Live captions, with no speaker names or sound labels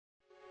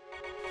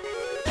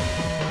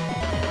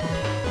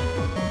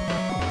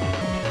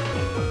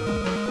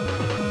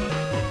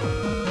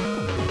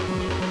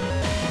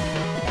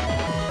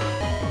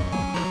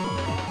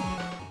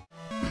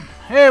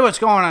Hey, what's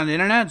going on the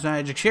internet? It's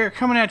Xiagax here,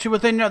 coming at you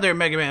with another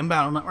Mega Man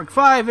Battle Network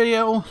 5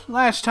 video.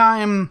 Last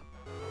time,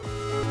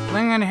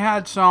 Megman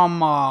had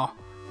some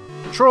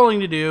patrolling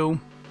to do,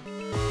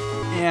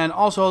 and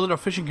also a little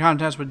fishing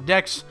contest with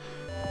Dex,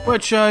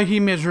 which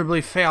he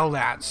miserably failed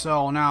at.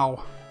 So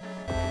now,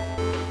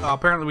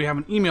 apparently we have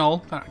an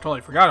email that I totally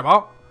forgot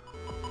about.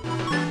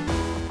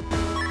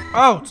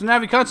 Oh, it's a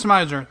Navi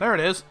Customizer. There it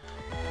is.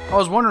 I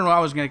was wondering why I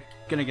was gonna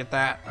get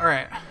that.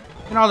 Alright,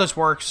 you know how this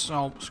works,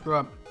 so screw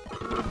up.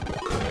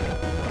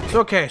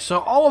 Okay,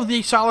 so all of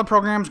the solid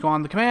programs go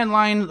on the command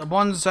line. The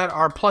ones that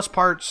are plus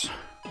parts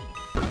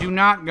do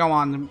not go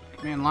on the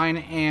command line,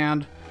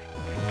 and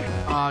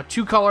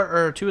two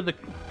programs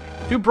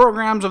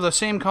of the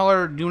same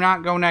color do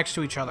not go next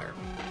to each other.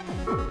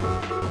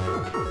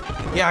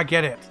 Yeah, I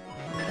get it.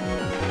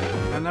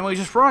 And then we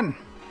just run.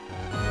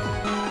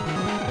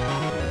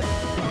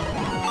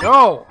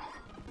 Go!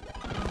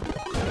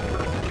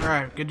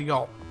 Alright, good to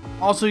go.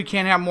 Also, you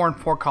can't have more than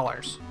 4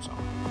 colors. So,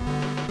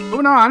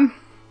 moving on.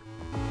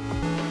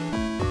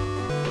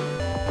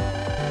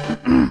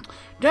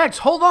 Dex,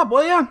 hold up,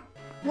 will ya?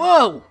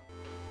 Whoa!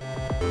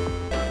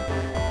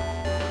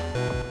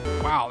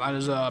 Wow, that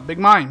is a big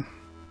mine.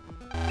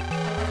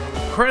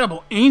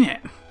 Incredible, ain't it?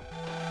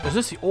 Is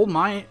this the old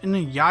mine the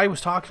Yai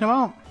was talking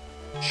about?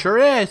 Sure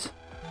is.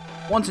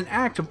 Once an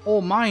active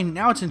old mine,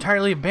 now it's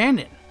entirely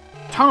abandoned.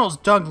 Tunnels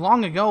dug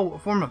long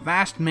ago form a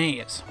vast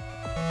maze.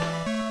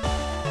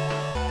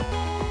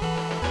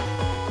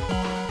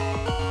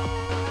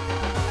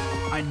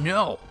 I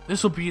know.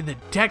 This will be the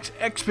Dex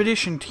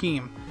Expedition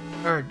team.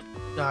 Or,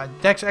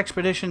 Dex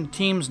Expedition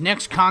team's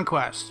next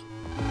conquest.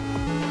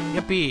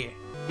 Yippee.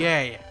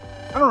 Yay.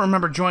 I don't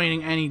remember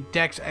joining any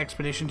Dex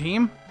Expedition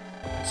team.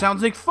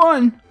 Sounds like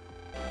fun.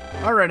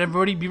 Alright,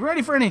 everybody, be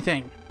ready for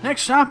anything.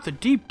 Next stop, the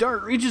deep,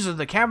 dark reaches of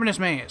the cavernous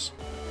maze.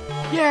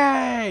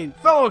 Yay!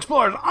 Fellow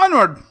explorers,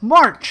 onward!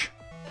 March!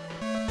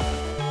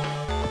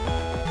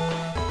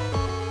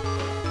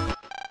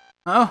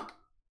 Oh.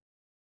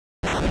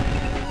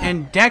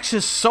 And Dex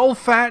is so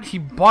fat he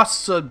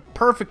busts a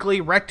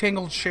perfectly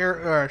rectangle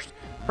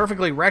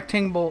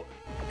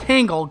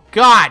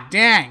god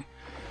dang!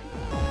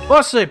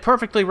 Busts a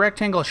perfectly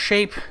rectangle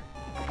shape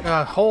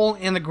hole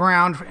in the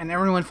ground, and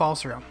everyone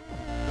falls through.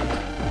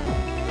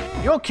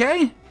 You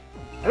okay?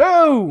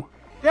 Hello,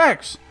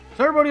 Dex. Is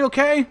everybody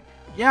okay?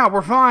 Yeah,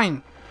 we're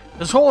fine.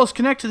 This hole is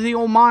connected to the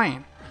old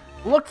mine.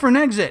 Look for an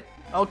exit.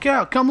 Okay,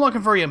 I'll come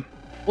looking for you.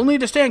 We'll need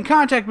to stay in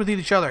contact with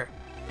each other.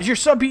 Is your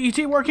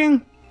sub-PET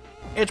working?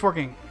 It's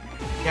working.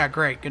 Yeah,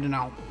 great. Good to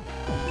know.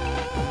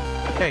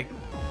 Okay,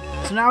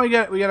 so now we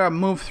gotta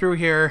move through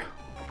here,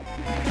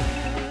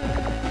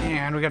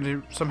 and we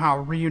gotta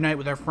somehow reunite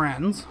with our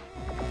friends.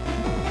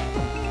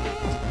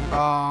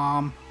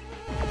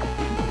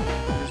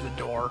 There's the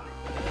door.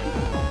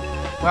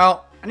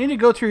 Well, I need to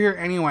go through here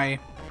anyway.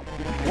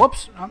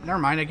 Whoops. Oh, never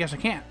mind. I guess I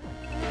can't.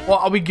 Well,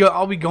 I'll be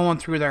going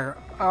through there.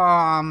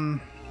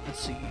 Let's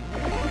see.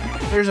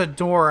 There's a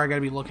door I gotta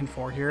be looking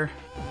for here.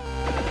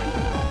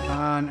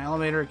 An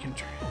elevator. Can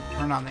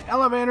turn on the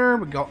elevator.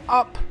 We go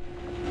up,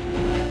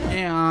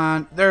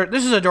 and there.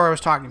 This is a door I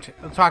was talking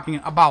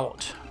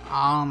about.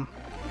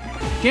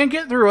 Can't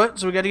get through it,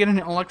 so we got to get an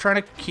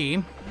electronic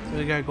key. So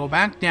we gotta go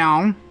back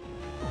down.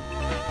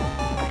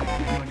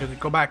 I gotta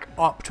go back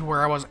up to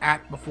where I was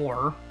at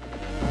before.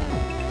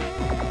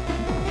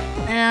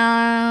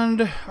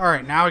 And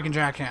alright, now we can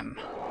jack in.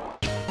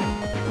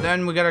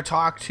 Then we gotta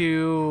talk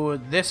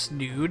to this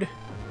dude,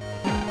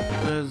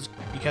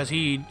 because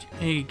he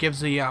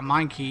gives the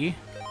mine key.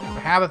 Do I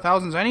have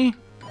 1,000 zenny?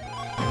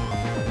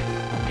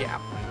 Yeah.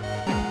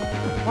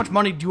 How much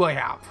money do I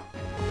have?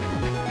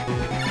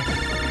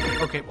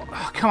 Okay, well,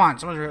 oh, come on,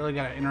 someone's really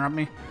gotta interrupt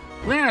me.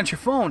 Land on your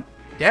phone,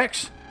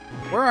 Dex.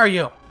 Where are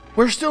you?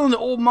 We're still in the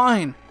old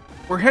mine.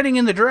 We're heading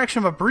in the direction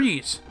of a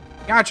breeze.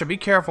 Gotcha, be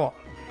careful.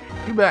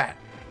 You bet.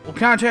 We'll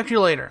contact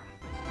you later.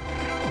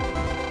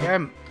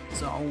 Okay,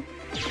 so...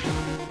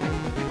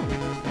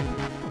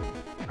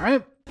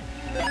 Alright.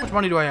 How much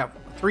money do I have?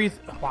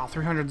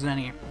 300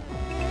 zenny.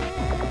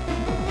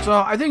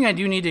 So, I think I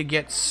do need to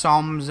get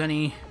some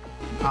zenny.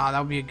 That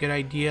would be a good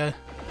idea.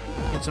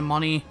 Get some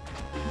money.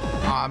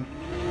 I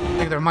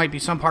think there might be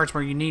some parts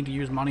where you need to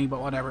use money,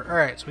 but whatever.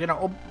 Alright, so we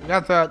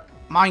got the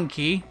mine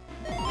key.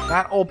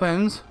 That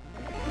opens.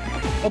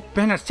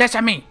 Open a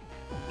sesame!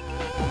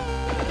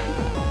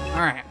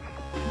 Alright.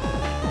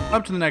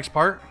 Up to the next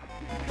part.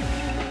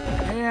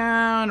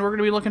 And we're going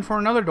to be looking for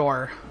another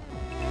door.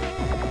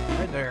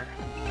 Right there.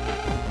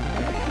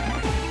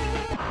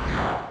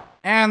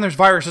 And there's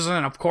viruses in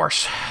it, of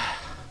course.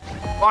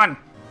 Fun!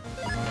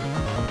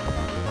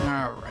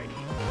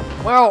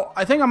 Alrighty. Well,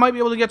 I think I might be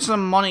able to get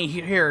some money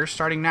here,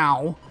 starting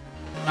now.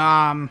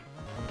 I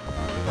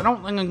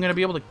don't think I'm going to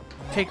be able to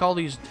take all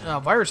these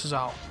viruses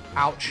out.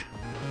 Ouch.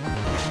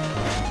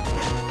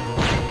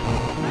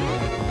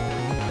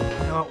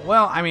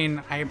 Well, I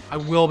mean, I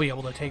will be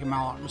able to take them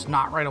out, just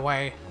not right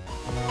away.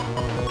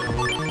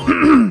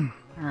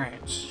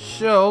 Alright,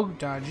 so,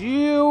 dodge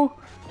you.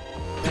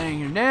 Bang,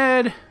 you're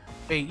dead.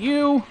 Bait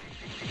you.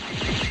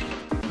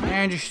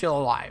 And you're still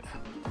alive.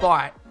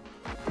 But,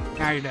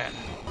 now you're dead.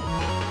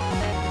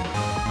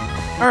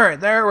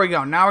 Alright, there we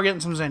go. Now we're getting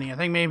some zinni. I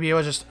think maybe it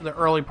was just the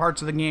early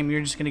parts of the game.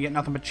 You're just going to get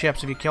nothing but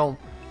chips if you kill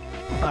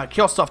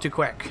stuff too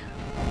quick.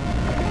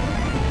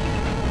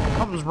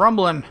 Something's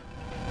rumbling.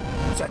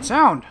 What's that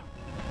sound?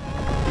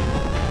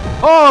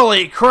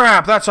 Holy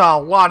crap, that's a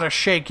lot of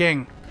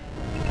shaking.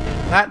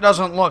 That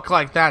doesn't look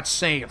like that's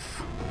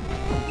safe.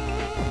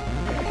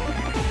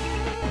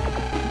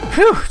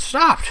 Phew, it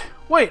stopped.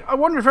 Wait, I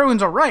wonder if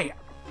everyone's alright.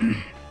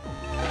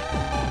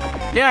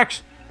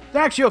 Dax,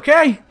 you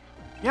okay?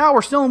 Yeah,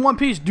 we're still in one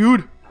piece,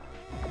 dude.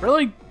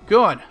 Really?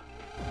 Good.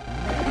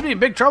 We'd be in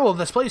big trouble if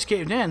this place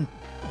caved in.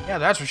 Yeah,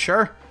 that's for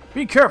sure.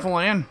 Be careful,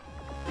 Ian.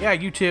 Yeah,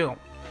 you too.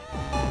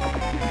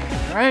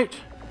 Alright.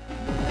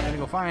 Gotta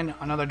go find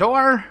another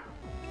door.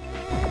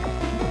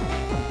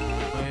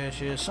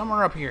 Which is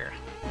somewhere up here.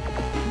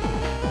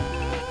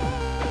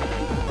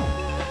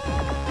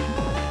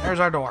 There's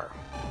our door.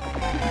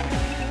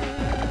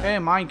 Okay,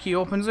 mine key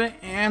opens it,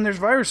 and there's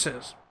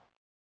viruses.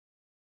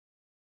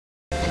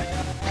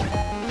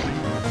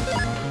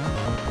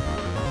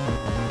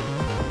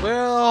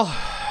 Well,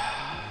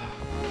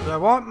 do I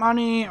want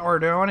money, or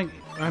do I want to...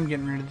 I'm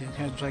getting rid of these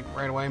guys, like,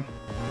 right away.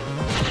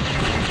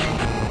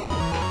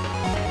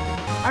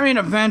 I mean,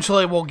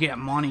 eventually we'll get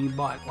money,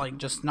 but, like,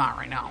 just not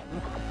right now.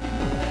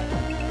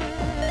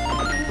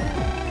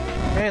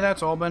 Okay,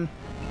 that's open.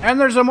 And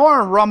there's some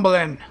more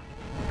rumbling.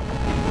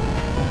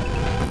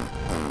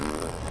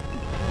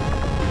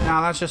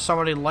 No, that's just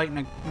somebody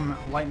lighting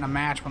a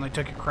match when they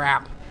took a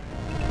crap.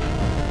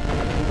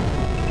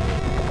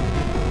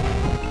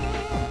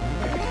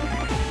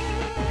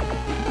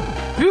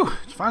 Phew,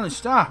 it's finally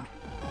stopped.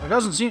 It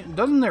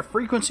doesn't their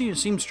frequency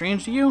seem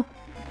strange to you?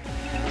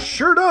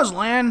 Sure does,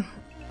 Lan.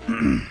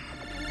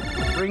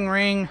 Ring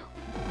ring.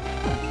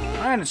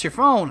 Lan, it's your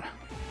phone.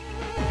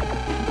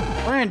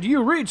 Lan, do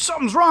you read?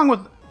 Something's wrong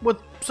with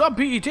sub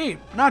PET.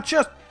 Not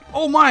just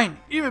oh mine,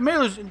 even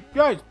mailers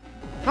guys.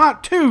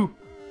 Not two.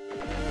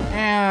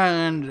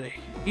 And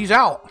he's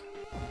out.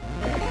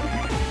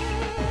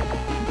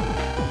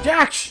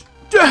 Jax!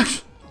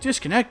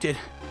 Disconnected.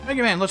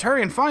 Megaman, let's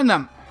hurry and find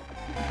them.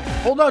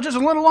 Hold out just a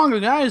little longer,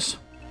 guys.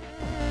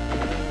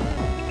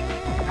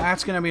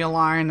 That's gonna be a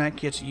line that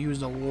gets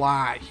used a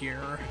lot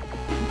here.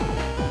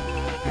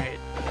 Alright.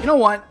 You know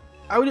what?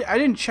 I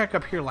didn't check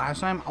up here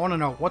last time. I want to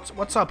know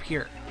what's up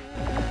here.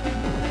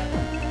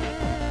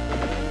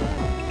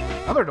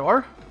 Another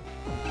door.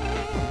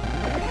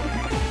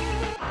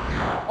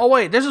 Oh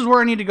wait, this is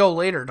where I need to go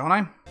later, don't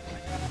I?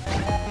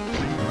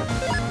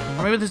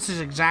 Or maybe this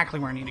is exactly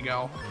where I need to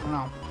go. I don't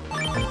know.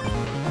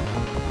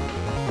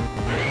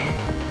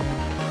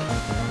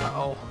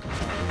 Uh-oh.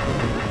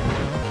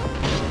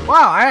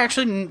 Wow, I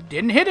actually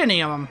didn't hit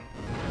any of them.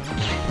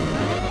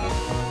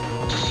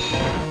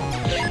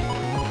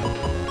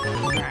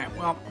 Alright,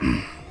 well.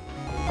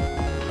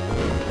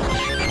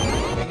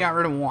 I got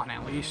rid of one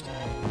at least.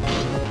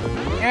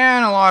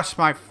 And I lost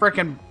my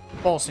frickin'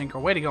 bowl sinker.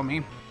 Way to go,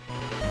 me.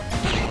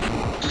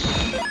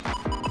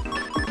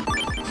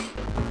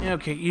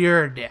 Okay,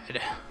 you're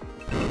dead.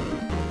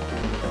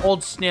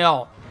 Hold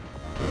still.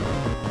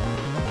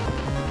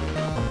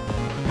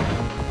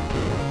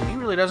 He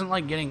really doesn't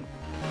like getting...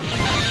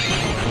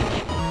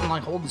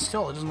 like holding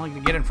still. It doesn't like to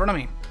get in front of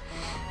me.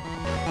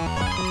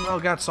 Oh,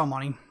 got some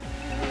money.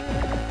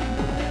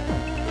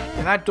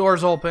 Yeah, that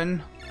door's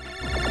open.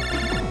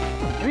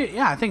 Maybe,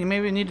 yeah, I think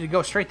maybe we needed to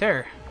go straight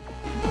there.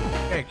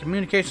 Okay,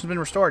 communication's been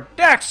restored.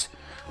 Dex!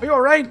 Are you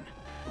alright?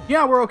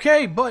 Yeah, we're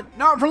okay, but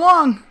not for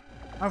long.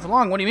 Not for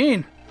long? What do you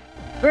mean?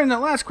 During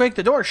that last quake,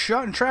 the door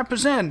shut and trapped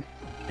us in.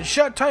 It's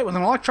shut tight with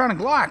an electronic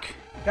lock.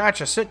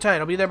 Gotcha, sit tight.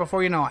 I'll be there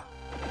before you know it.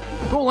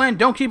 Cool, Land,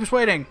 don't keep us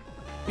waiting.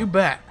 You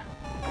bet.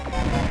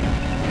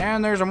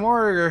 And there's a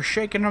more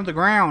shaking of the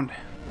ground.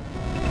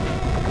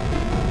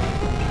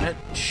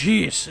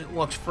 Jeez, it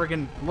looks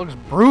friggin' looks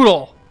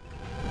brutal.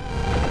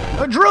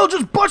 A drill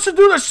just busted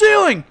through the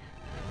ceiling.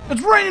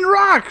 It's raining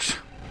rocks.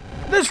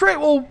 At this rate,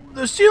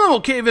 the ceiling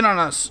will cave in on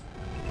us.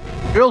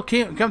 Drill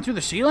can't come through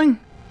the ceiling?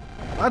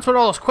 That's what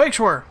all those quakes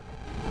were.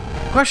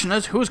 The question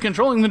is, who's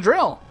controlling the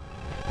drill?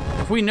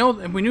 If we knew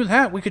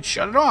that, we could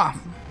shut it off.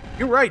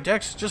 You're right,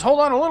 Dex. Just hold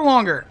on a little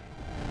longer.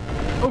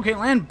 Okay,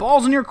 Land,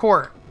 ball's in your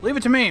court. Leave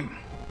it to me.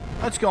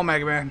 Let's go,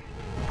 Megaman.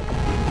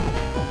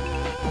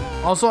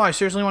 Also, I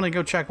seriously want to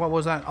go check what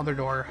was that other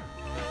door.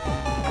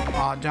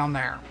 Down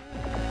there.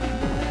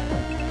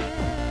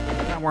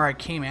 Not where I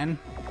came in.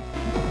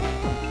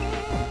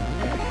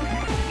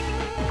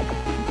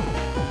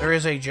 There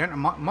is a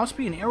must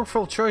be an air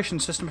filtration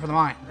system for the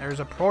mine. There's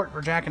a port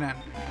for jacking in.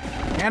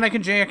 And I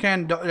can jack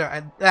in.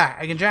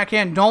 I can jack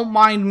in. Don't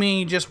mind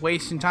me just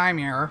wasting time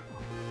here.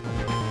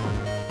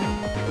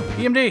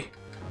 PMD.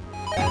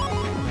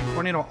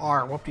 Tornado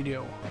R.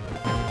 Whoop-de-doo.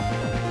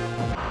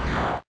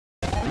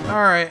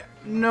 Alright.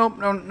 Nope.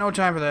 No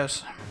time for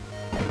this.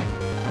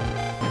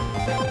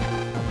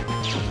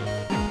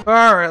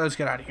 Alright, let's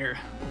get out of here.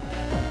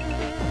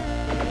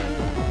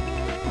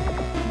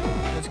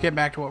 Let's get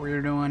back to what we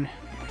were doing.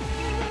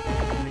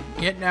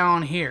 Get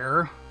down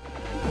here.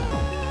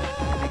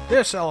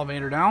 this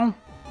elevator down.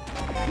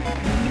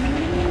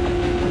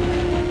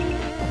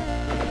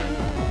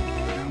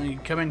 And we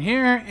come in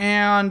here,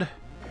 and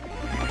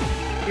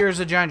here's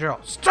the giant drill.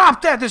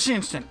 Stop that this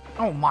instant!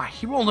 Oh my,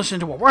 he won't listen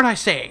to a word I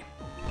say.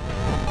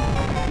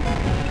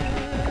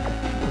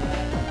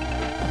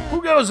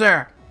 Who goes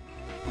there?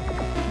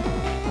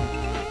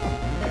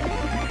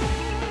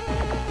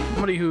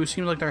 Somebody who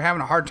seems like they're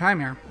having a hard time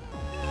here.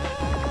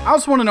 I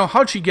also want to know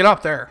how'd she get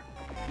up there?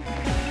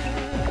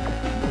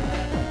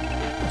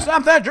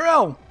 Stop that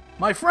drill!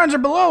 My friends are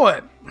below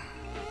it!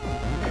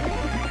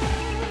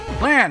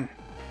 Lan!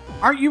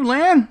 Aren't you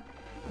Lan?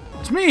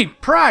 It's me,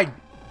 Pride!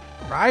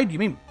 Pride? You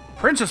mean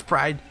Princess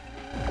Pride?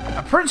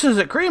 A princess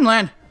at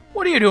Creamland?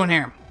 What are you doing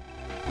here?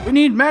 We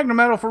need magna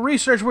metal for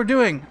research we're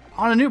doing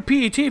on a new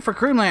PET for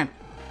Creamland.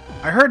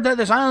 I heard that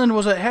this island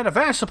had a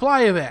vast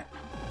supply of it.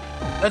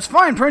 That's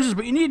fine, Princess,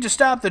 but you need to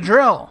stop the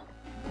drill.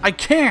 I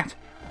can't.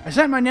 I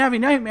sent my Navi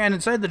Nightman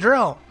inside the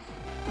drill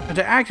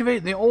to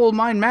activate the old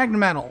mine magna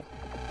metal.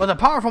 But the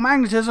powerful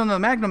magnetism of the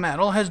magna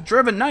metal has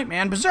driven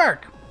Nightman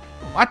berserk.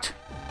 What?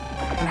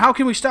 And how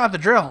can we stop the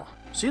drill?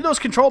 See those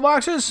control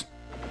boxes?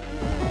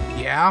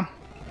 Yeah.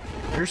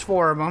 There's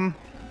 4 of them.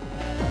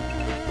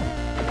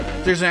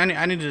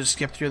 I need to just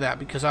skip through that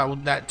because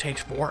that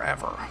takes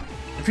forever.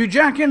 If you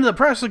jack into the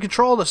press and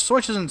control the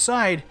switches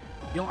inside,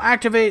 you'll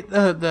activate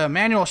the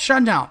manual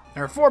shutdown.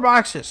 There are 4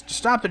 boxes. To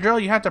stop the drill,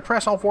 you have to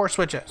press all 4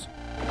 switches.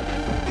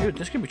 Dude,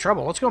 this could be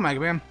trouble. Let's go,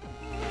 Megaman.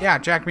 Yeah,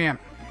 jack me in.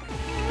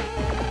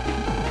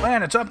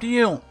 Man, it's up to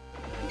you.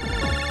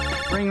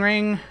 Ring,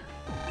 ring.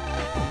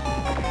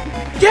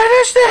 Get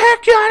us the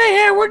heck out of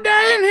here! We're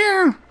dying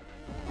here!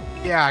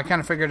 Yeah, I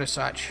kind of figured as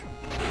such.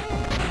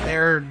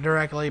 They're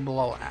directly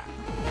below that.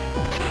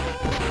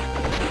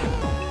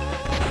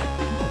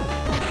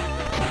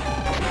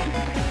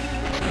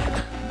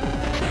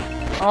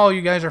 Oh,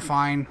 you guys are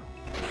fine.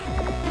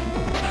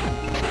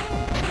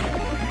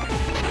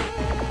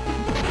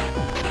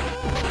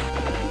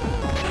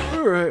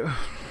 Alright.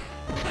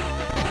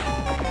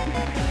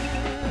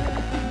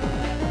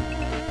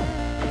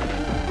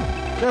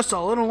 Just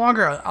a little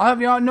longer. I'll have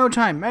you out in no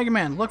time.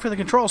 Megaman, look for the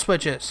control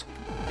switches.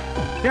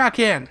 Jack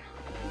in.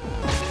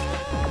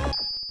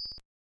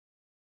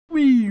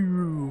 Wee.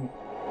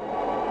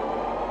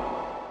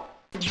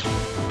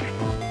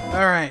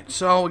 Alright,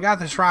 so we got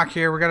this rock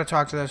here. We gotta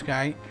talk to this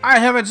guy. I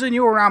haven't seen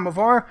you around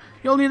before.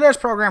 You'll need this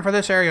program for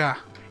this area.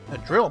 The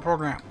drill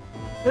program.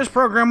 This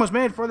program was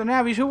made for the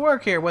Navis who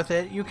work here. With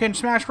it, you can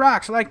smash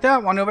rocks like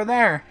that one over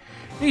there.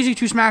 Easy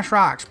to smash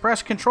rocks.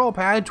 Press control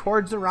pad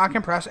towards the rock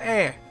and press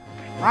A.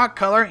 Rock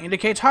color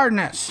indicates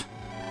hardness.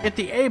 Hit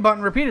the A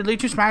button repeatedly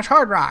to smash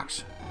hard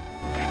rocks.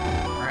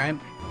 Alright.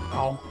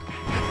 Oh.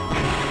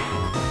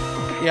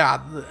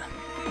 Yeah.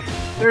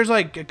 There's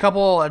like a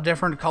couple of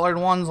different colored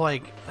ones,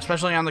 like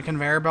especially on the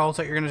conveyor belts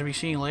that you're going to be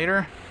seeing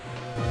later.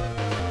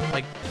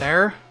 Like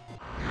there.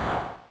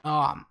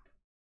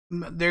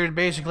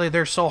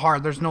 They're so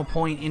hard. There's no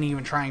point in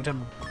even trying to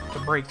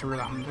break through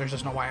them. There's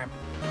just no way.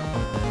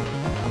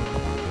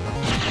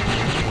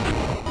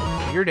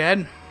 You're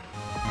dead.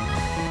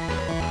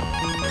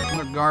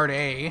 Guard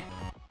A.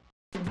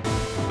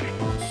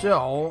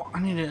 So, I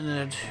need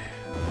to...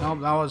 Nope,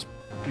 that was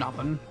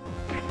nothing.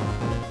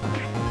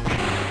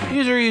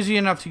 These are easy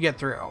enough to get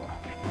through.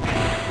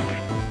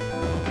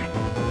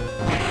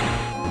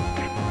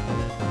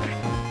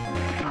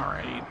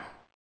 Alrighty.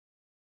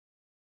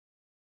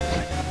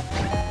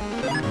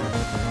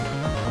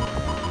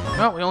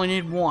 Well, we only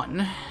need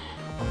 1.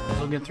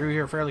 We'll get through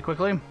here fairly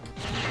quickly.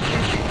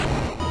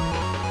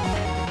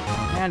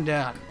 And,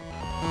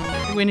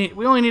 we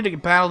only need to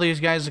battle these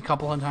guys a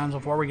couple of times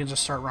before we can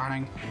just start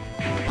running.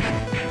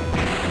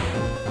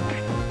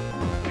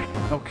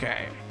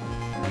 Okay.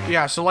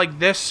 Yeah, so like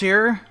this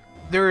here,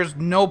 there's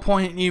no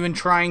point in even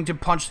trying to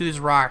punch through these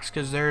rocks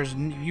because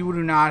you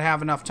do not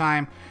have enough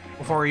time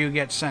before you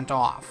get sent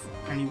off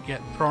and you get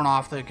thrown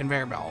off the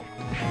conveyor belt.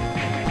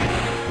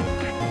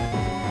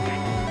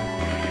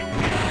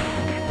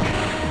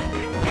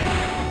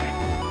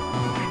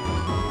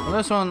 Well,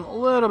 this one a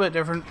little bit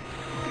different.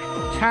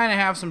 Kind of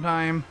have some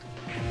time.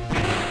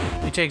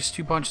 It takes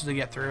 2 punches to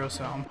get through,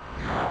 so.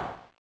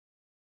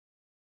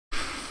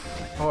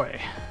 Boy.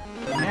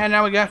 And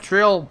now we got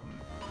drill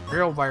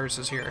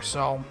viruses here,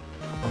 so.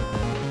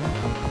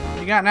 What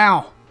you got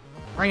now?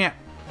 Bring it.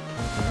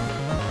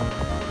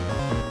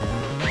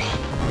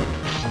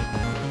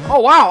 Oh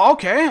wow,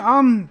 okay.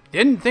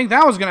 Didn't think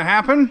that was gonna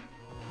happen.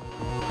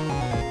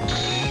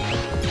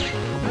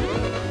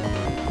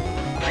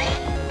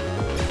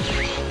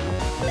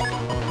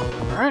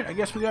 Alright, I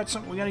guess we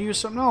gotta use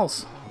something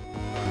else.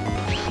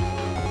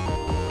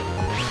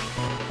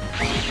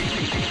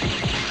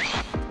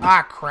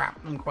 Ah,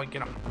 crap. Didn't quite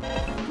get him.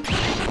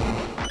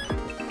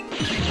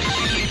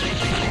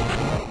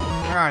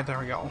 Alright, there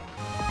we go.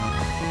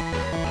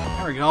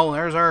 There we go.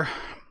 There's our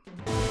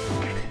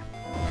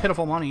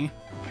pitiful money.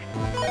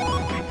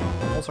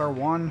 Pulsar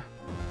 1.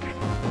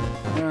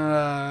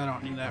 I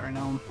don't need that right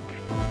now.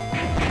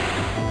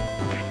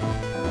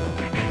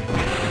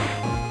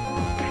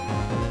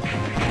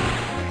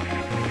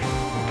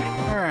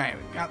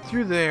 got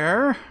through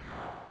there.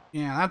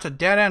 Yeah, that's a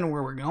dead end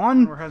where we're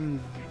going. We're heading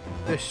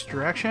this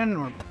direction.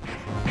 We're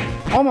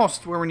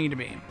almost where we need to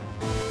be.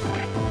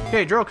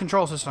 Okay, drill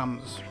control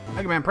systems.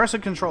 Megaman, press the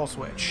control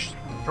switch.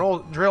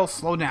 Drill,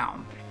 slow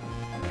down.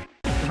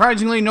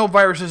 Surprisingly, no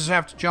viruses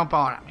have to jump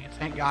out at me.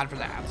 Thank God for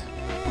that.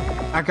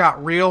 I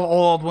got real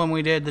old when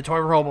we did the Toy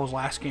Robos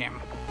last game.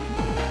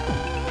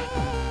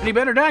 Any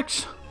better,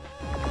 Dex?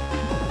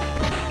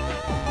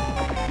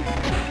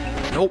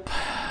 Nope.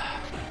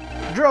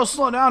 Drill,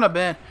 slow down a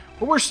bit,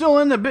 but we're still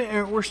in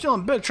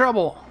big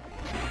trouble.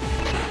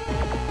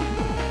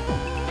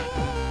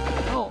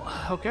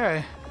 Oh,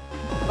 okay.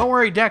 Don't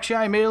worry, Dex,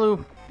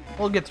 Melu.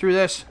 We'll get through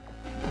this.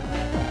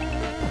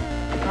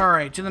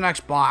 Alright, to the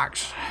next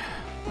box.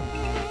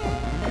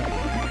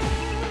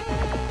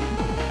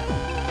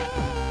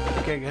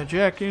 Okay, got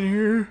Jack in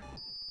here.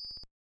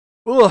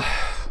 Ugh.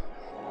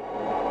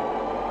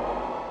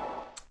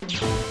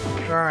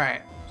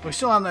 Alright, so we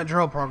still have that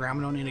drill program.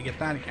 We don't need to get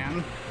that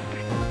again.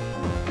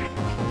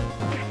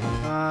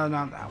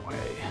 Not that way.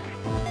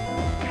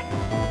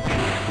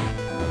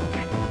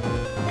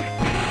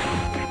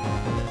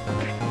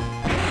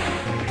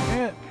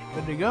 Okay,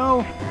 good to go.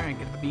 Alright,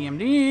 get the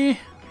BMD.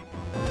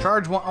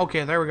 Charge one.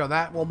 Okay, there we go.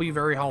 That will be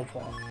very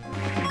helpful.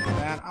 Get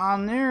that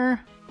on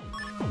there.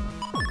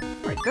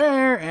 Right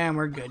there, and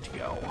we're good to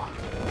go.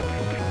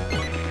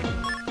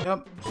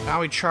 Yep, so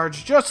now we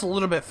charge just a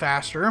little bit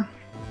faster.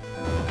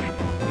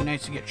 Be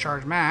nice to get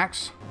charge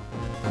max.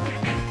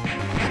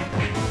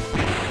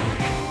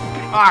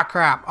 Ah,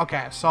 crap.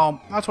 Okay, so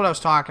that's what I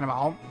was talking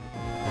about.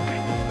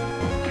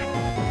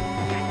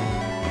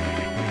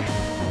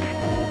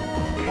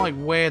 I'm like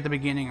way at the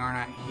beginning, aren't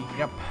I?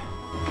 Yep.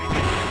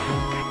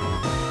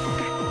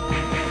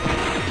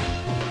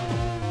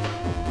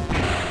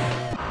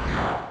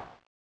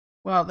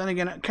 Well, then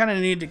again, I kind of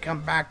need to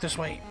come back this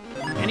way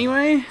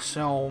anyway,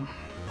 so...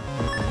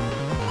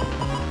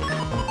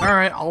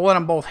 Alright, I'll let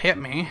them both hit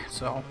me,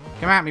 so...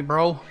 Come at me,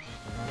 bro.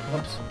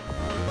 Whoops.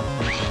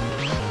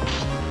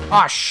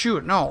 Ah,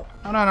 shoot, no.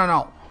 No.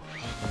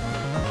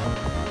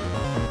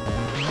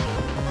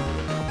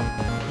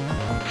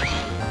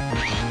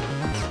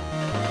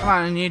 Come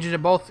on, I need you to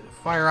both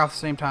fire off at the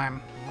same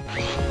time.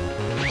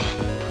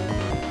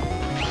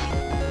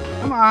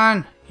 Come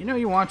on. You know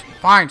you want to.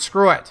 Fine,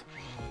 screw it.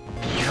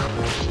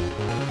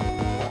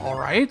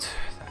 Alright,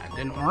 that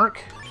didn't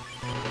work.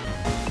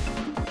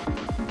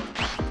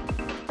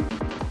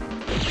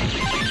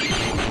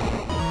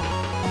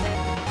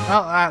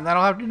 Well,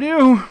 that'll have to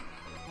do.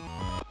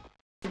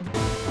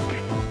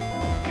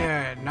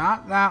 Good,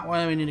 not that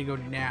way. We need to go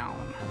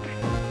down.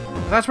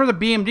 That's where the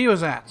BMD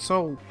was at,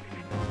 so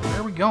where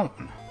are we going?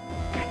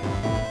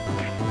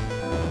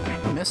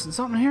 Am I missing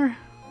something here?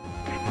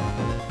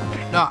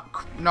 No,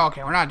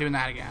 okay, we're not doing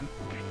that again.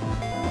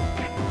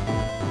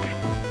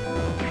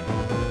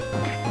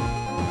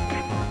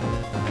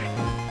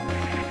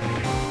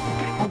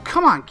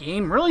 Come on,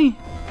 game, really?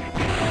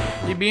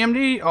 The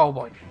BMD? Oh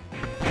boy.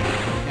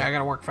 Yeah, I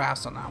gotta work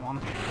fast on that one.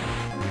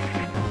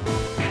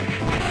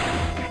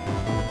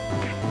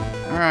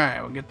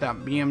 Alright, we'll get that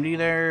BMD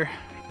there.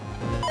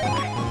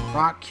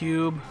 Rock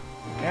cube.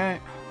 Okay.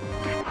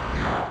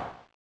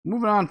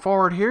 Moving on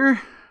forward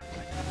here.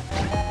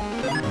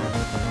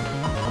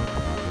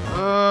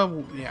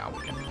 Yeah, we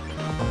can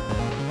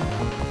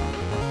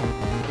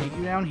take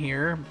you down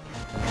here.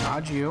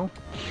 Dodge you.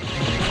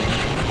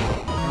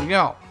 There we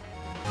go.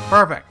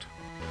 Perfect.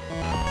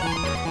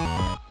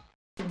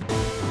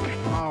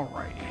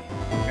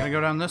 Alrighty. Gotta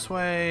go down this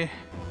way.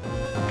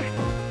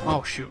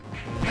 Oh, shoot.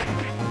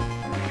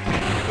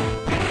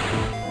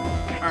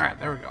 Alright,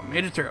 there we go.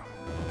 Made it through.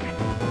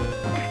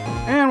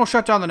 And we'll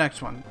shut down the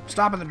next one.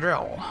 Stopping the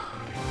drill.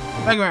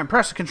 Megman,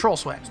 press the control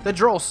switch. The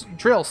drill,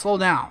 slow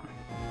down.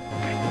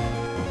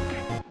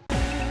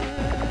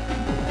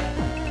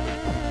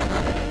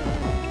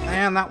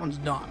 And that one's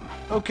done.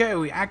 Okay,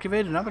 we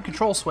activated another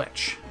control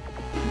switch.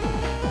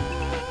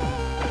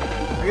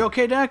 Are you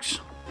okay, Dex?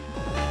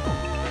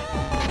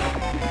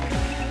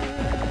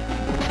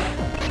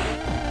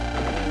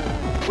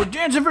 We're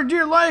dancing for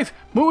dear life,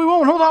 but we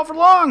won't hold out for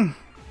long.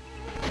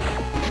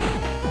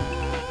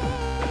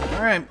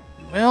 Alright,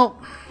 well,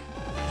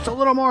 just a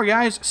little more,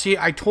 guys. See,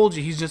 I told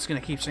you he's just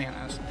going to keep saying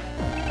this.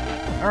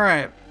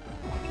 Alright.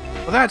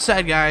 With that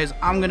said, guys,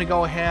 I'm going to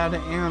go ahead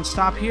and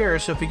stop here.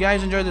 So if you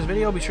guys enjoyed this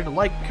video, be sure to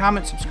like,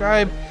 comment,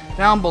 subscribe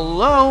down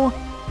below.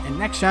 And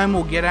next time,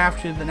 we'll get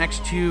after the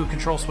next two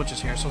control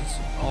switches here. So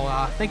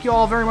thank you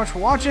all very much for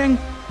watching.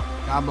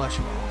 God bless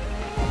you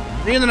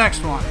all. See you in the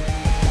next one.